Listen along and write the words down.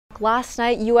Last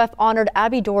night, UF honored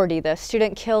Abby Dougherty, the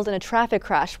student killed in a traffic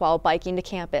crash while biking to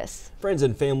campus. Friends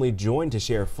and family joined to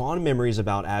share fond memories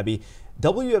about Abby.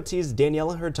 WUFT's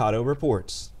Daniela Hurtado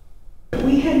reports.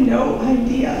 We had no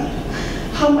idea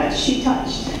how much she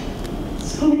touched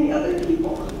so many other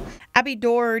people. Abby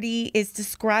Dougherty is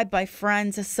described by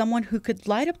friends as someone who could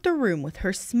light up the room with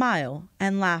her smile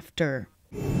and laughter.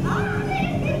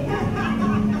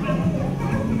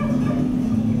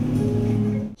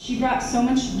 She brought so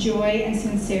much joy and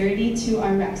sincerity to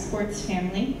our rec sports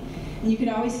family. And you could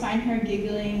always find her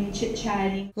giggling,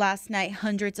 chit-chatting. Last night,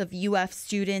 hundreds of UF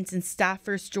students and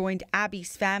staffers joined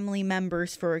Abby's family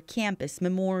members for a campus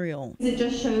memorial. It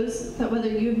just shows that whether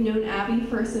you've known Abby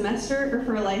for a semester or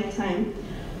for a lifetime,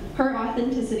 her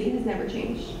authenticity has never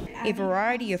changed. A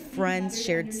variety of friends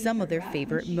shared some of their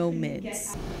favorite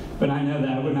moments. But I know that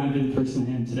I would not be the person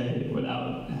I am today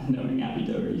without knowing Abby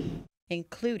Dougherty,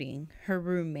 including her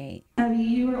roommate. Abby,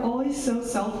 you were always so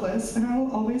selfless, and I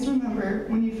will always remember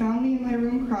when you found me in my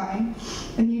room crying,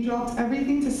 and you dropped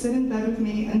everything to sit in bed with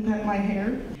me and pet my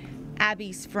hair.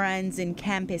 Abby's friends and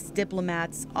campus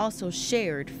diplomats also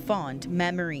shared fond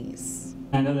memories.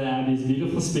 I know that Abby's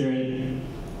beautiful spirit,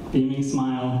 beaming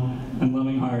smile, and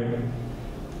loving heart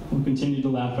will continue to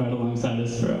laugh right alongside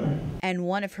us forever. And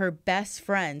one of her best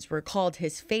friends recalled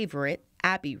his favorite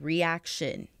Abby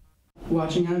reaction.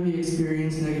 Watching Abby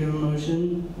experience negative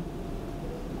emotion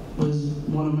was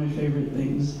one of my favorite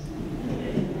things,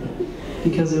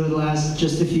 because it would last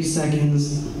just a few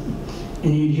seconds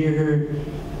and you'd hear her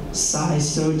sigh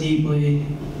so deeply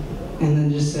and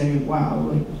then just say, wow,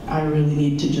 like, I really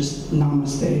need to just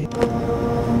namaste.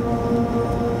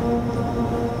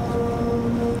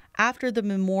 After the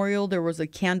memorial, there was a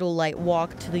candlelight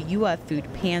walk to the UF food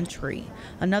pantry,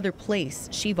 another place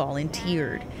she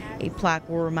volunteered. A plaque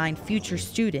will remind future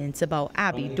students about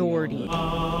Abby Dougherty.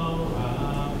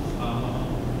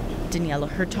 Daniela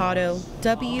Hurtado,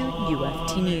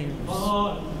 WUFT News.